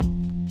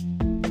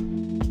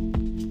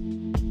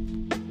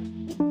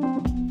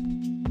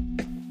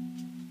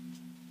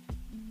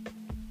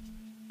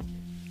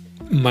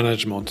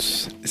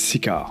Management,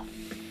 SICAR.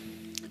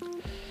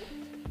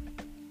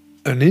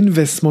 Un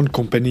investment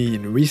company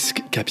in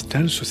risk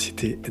capital,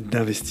 société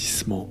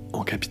d'investissement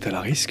en capital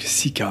à risque,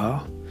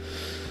 SICAR,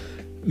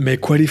 may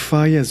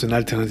qualify as an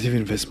alternative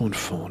investment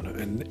fund,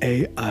 an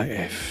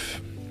AIF.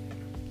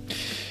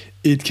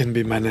 It can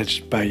be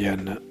managed by a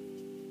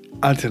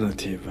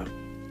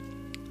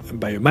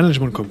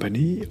management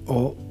company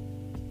or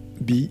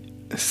be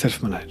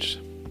self-managed.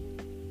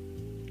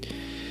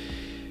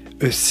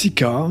 A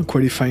SICAR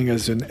qualifying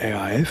as an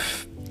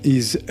AIF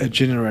is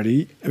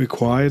generally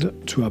required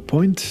to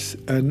appoint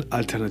an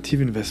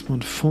alternative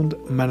investment fund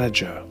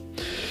manager,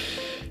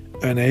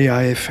 an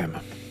AIFM.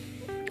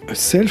 A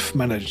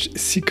self-managed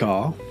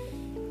SICAR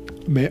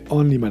may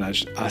only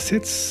manage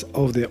assets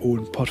of their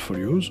own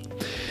portfolios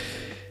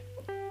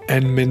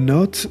and may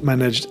not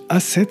manage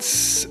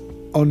assets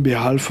on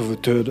behalf of a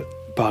third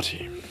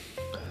party.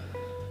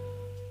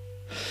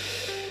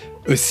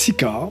 A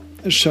SICAR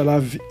shall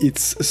have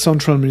its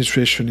central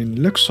administration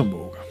in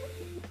Luxembourg.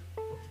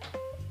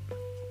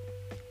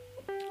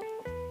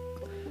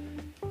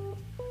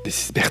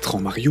 This is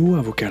Bertrand Mario,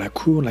 avocat à la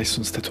Cour,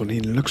 licensed attorney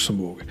in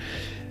Luxembourg.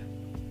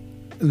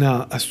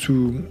 Now, as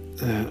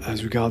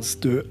regards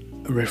the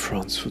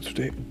reference for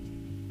today,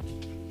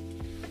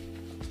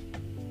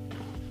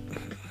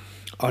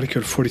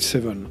 Article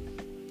 47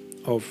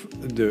 of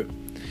the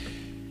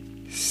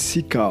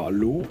SICAR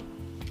law,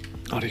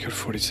 Article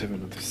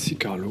 47 of the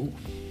SICAR law,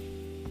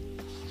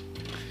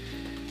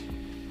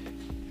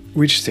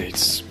 which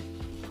states,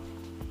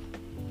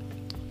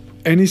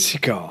 any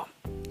SICAR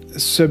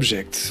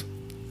subject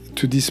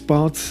to this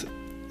part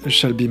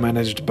shall be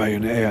managed by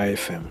an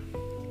AIFM,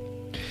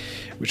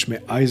 which may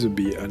either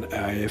be an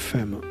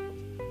AIFM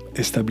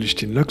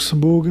established in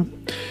Luxembourg,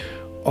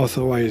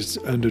 authorized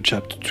under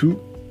Chapter 2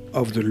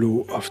 of the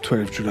Law of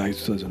 12 July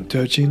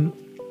 2013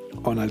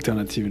 on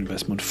alternative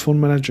investment fund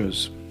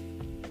managers,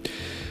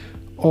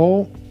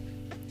 or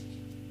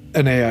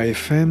an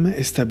AIFM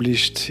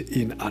established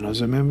in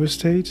another member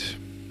state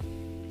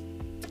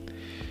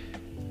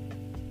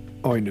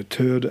or in a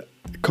third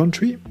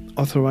country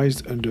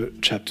authorized under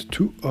Chapter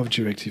 2 of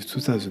Directive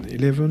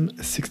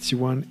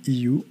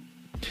 2011/61/EU,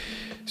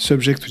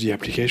 subject to the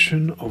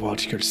application of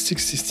Article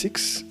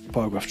 66,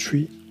 Paragraph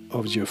 3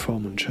 of the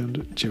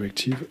aforementioned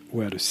directive,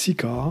 where the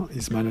SICAR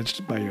is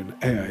managed by an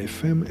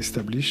AIFM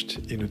established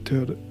in a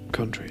third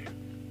country.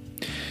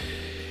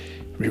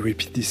 We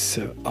repeat this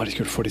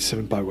Article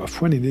 47,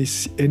 Paragraph 1.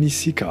 Any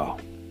SICAR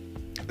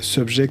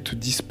subject to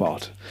this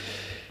part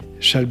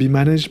shall be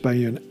managed by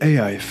an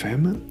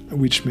AIFM,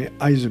 which may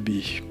either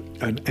be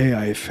an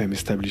AIFM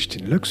established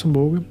in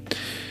Luxembourg,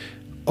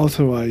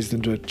 authorized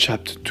under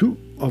Chapter 2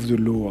 of the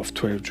Law of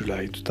 12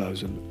 July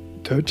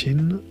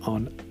 2013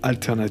 on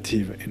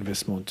alternative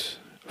investment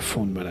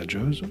fund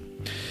managers,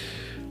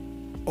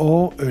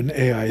 or an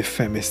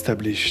AIFM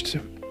established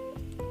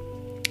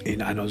in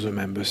another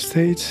member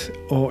state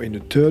or in a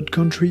third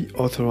country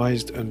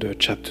authorized under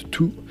Chapter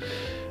 2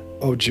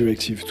 of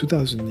Directive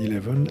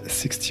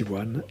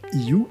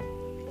 2011/61/EU,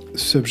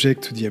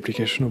 subject to the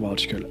application of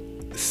Article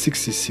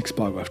 66,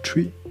 Paragraph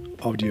 3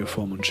 of the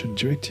aforementioned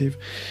directive,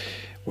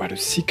 where the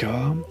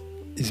SICAR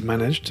is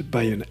managed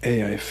by an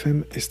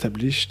AIFM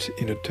established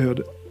in a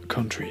third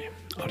country.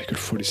 Article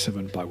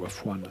 47,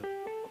 Paragraph 1.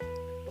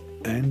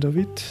 End of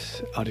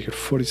it. Article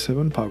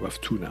 47, Paragraph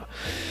 2 now.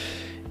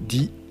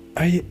 The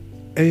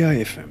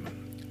AIFM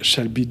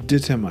shall be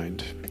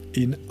determined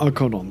in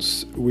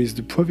accordance with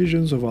the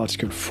provisions of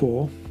Article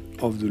 4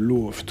 of the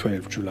Law of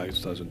 12 July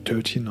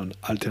 2013 on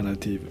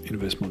alternative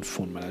investment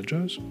fund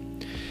managers,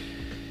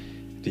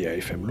 the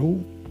AIFM law,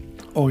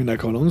 or in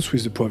accordance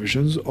with the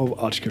provisions of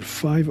Article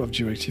 5 of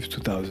Directive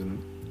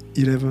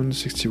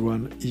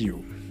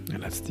 2011/61/EU,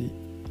 and that's the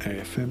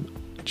AIFM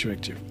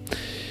directive.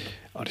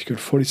 Article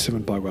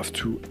 47, Paragraph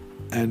 2,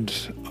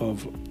 end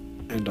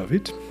of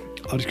it.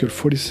 Article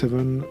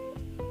 47.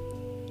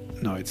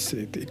 No,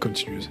 it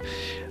continues.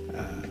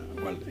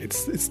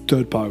 It's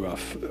third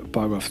paragraph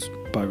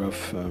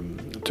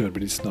third,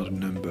 but it's not a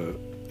number.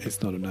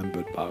 It's not a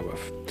numbered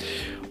paragraph.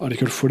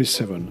 Article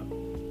 47.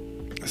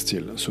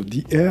 Still, so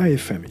the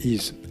AIFM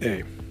is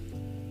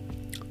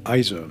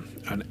either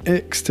an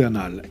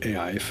external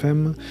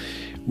AIFM,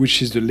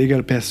 which is the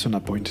legal person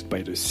appointed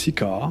by the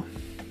SICAR,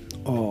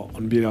 or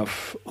on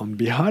behalf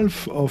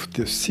of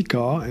the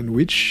SICAR, and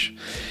which,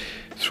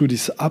 through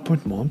this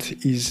appointment,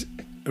 is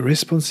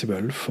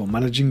responsible for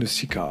managing the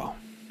SICAR.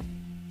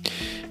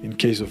 In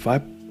case of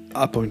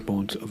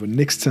appointment of an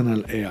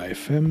external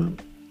AIFM,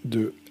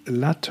 the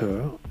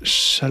latter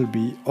shall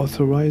be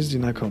authorized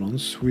in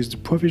accordance with the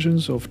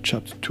provisions of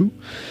Chapter 2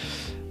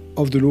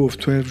 of the Law of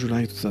 12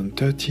 July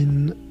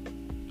 2013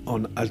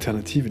 on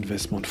alternative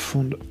investment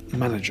fund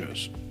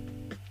managers,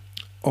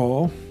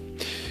 or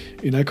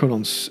in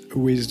accordance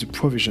with the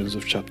provisions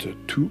of Chapter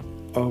 2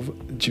 of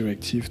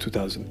Directive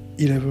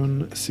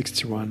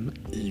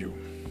 2011/61/EU,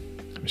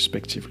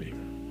 respectively.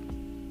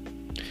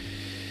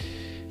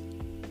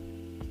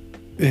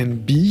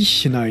 And B,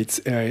 now it's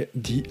the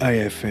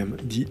AIFM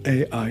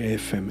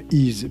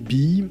is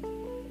B,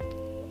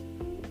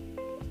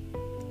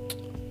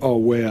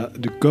 or where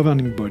the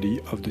governing body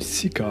of the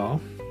CCAR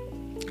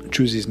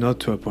chooses not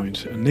to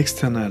appoint an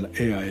external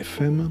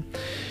AIFM,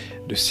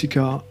 the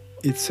CCAR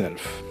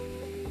itself.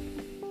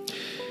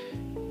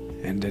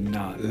 And then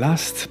now,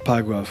 last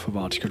paragraph of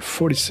Article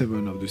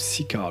 47 of the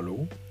CCAR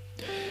law,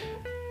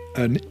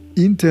 an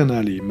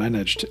internally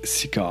managed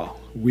CCAR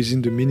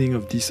within the meaning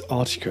of this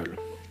article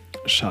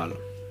shall,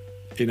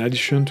 in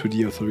addition to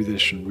the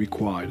authorization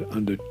required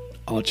under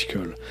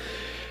Article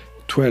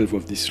 12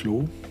 of this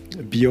law,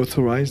 be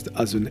authorized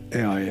as an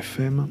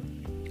AIFM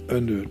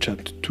under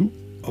Chapter 2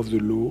 of the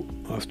law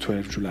of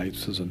 12 July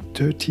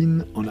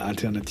 2013 on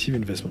alternative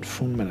investment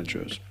fund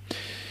managers.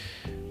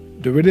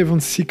 The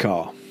relevant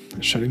CCAR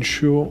shall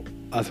ensure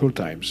at all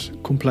times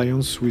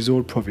compliance with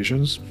all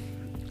provisions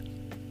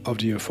of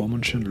the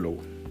aforementioned law,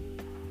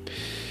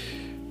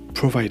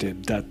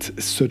 provided that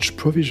such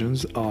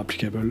provisions are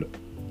applicable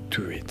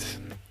to it.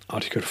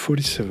 Article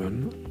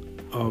 47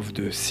 of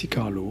the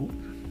CCAR law.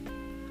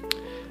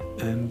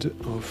 End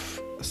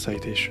of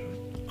citation.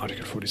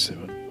 Article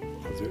 47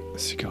 of the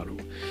CCAR law.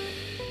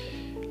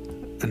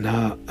 And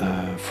now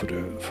for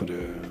the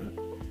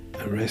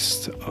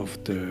rest of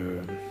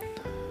the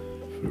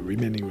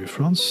remaining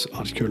reference,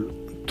 Article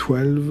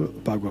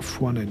 12, paragraph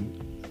 1 and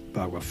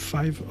paragraph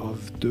 5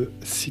 of the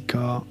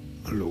CCAR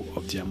law,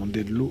 of the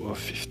amended law of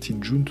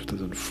 15 June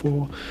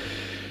 2004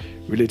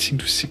 relating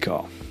to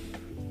CCAR.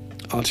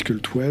 Article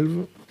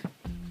 12,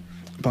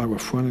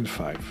 paragraph 1 and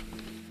 5.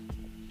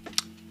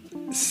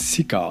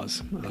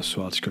 CCARs,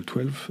 so Article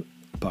 12,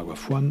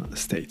 paragraph 1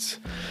 states,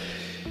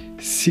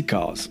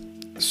 CCARs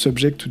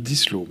subject to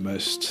this law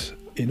must,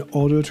 in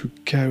order to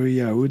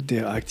carry out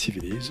their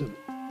activities,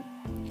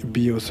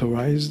 be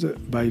authorized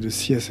by the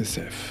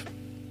CSSF.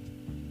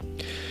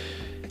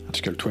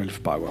 Article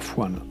 12, paragraph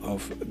 1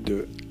 of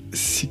the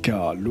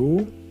CCAR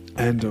law,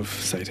 end of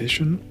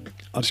citation.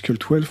 Article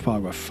 12,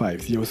 paragraph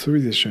 5, the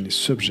authorization is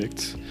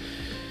subject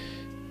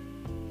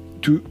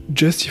to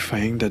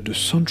justifying that the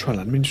central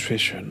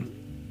administration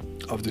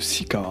of the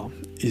CCAR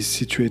is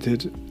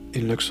situated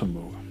in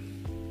Luxembourg.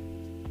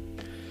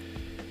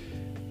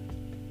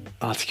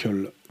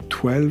 Article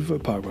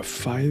 12, paragraph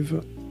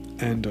 5,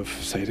 end of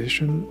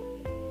citation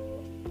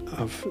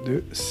of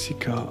the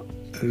CCAR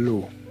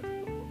law.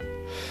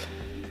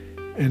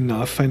 And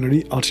now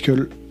finally,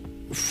 Article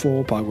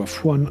 4,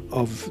 paragraph 1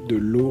 of the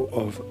law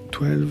of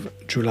 12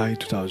 July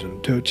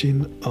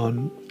 2013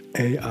 on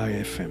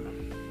AIFM.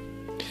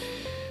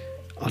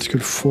 Article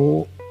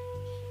 4,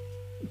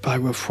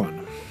 paragraph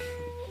 1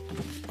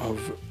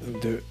 of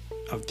the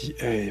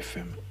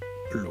AIFM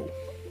law.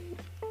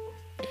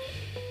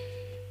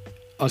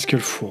 Article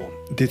 4,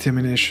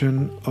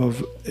 determination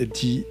of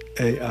the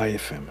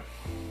AIFM.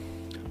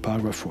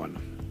 Paragraph 1.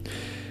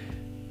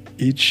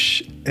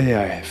 Each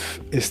AIF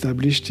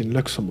established in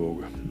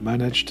Luxembourg,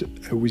 managed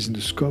within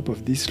the scope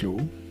of this law,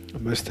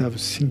 must have a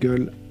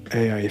single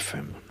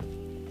AIFM,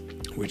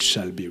 which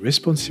shall be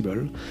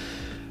responsible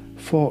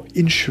for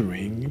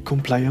ensuring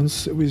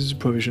compliance with the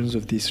provisions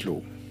of this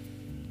law.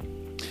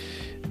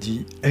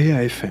 The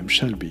AIFM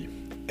shall be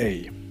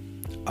A.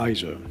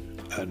 Either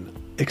an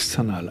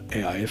external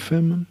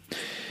AIFM.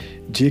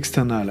 The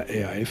external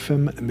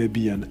AIFM may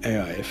be an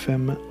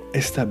AIFM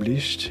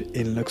established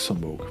in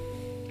Luxembourg,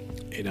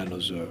 in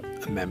another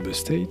member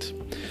state,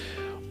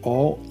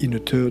 or in a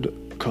third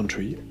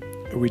country,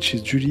 which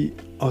is duly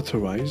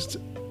authorized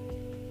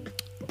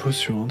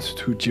pursuant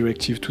to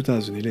Directive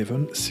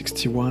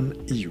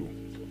 2011/61/EU.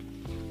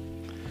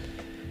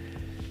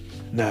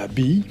 Now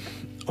B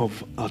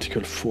of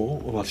Article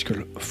 4,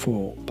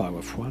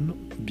 paragraph 1,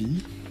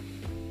 B,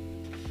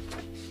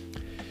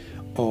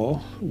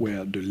 or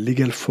where the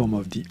legal form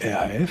of the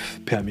AIF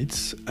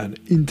permits an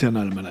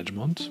internal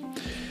management,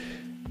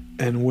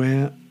 and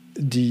where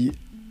the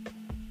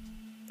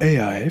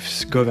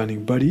AIF's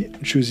governing body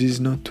chooses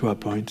not to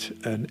appoint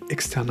an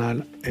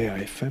external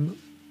AIFM,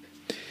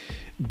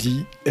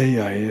 the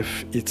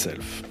AIF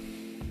itself,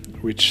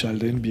 which shall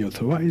then be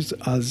authorized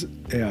as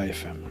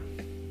AIFM.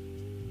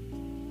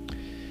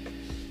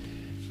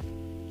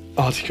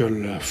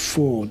 Article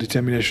 4,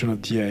 determination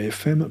of the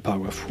AIFM,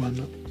 paragraph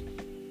 1,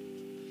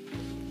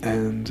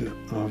 end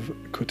of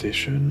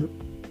quotation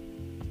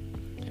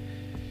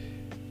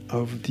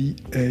of the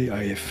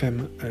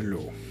AIFM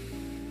law.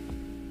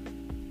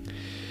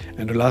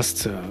 And the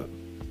last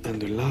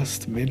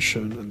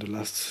mention and the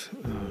last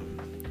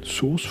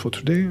source for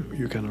today,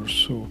 you can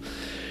also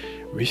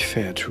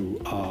refer to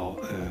our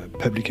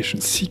publication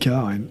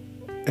CCAR and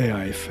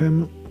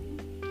AIFM.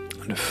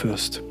 The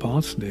first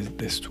part,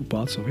 there's two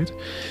parts of it.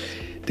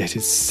 That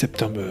is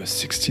September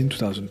 16,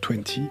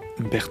 2020,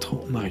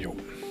 Bertrand Mariot.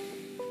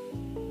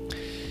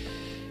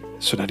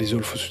 So that is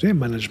all for today.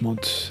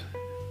 Management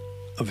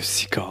of a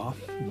CCAR,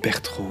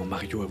 Bertrand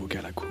Mariot, avocat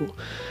à la cour,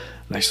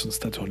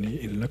 licensed attorney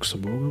in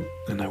Luxembourg,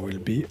 and I will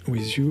be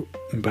with you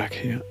back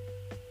here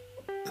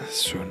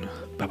soon.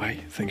 Bye bye.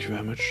 Thank you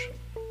very much.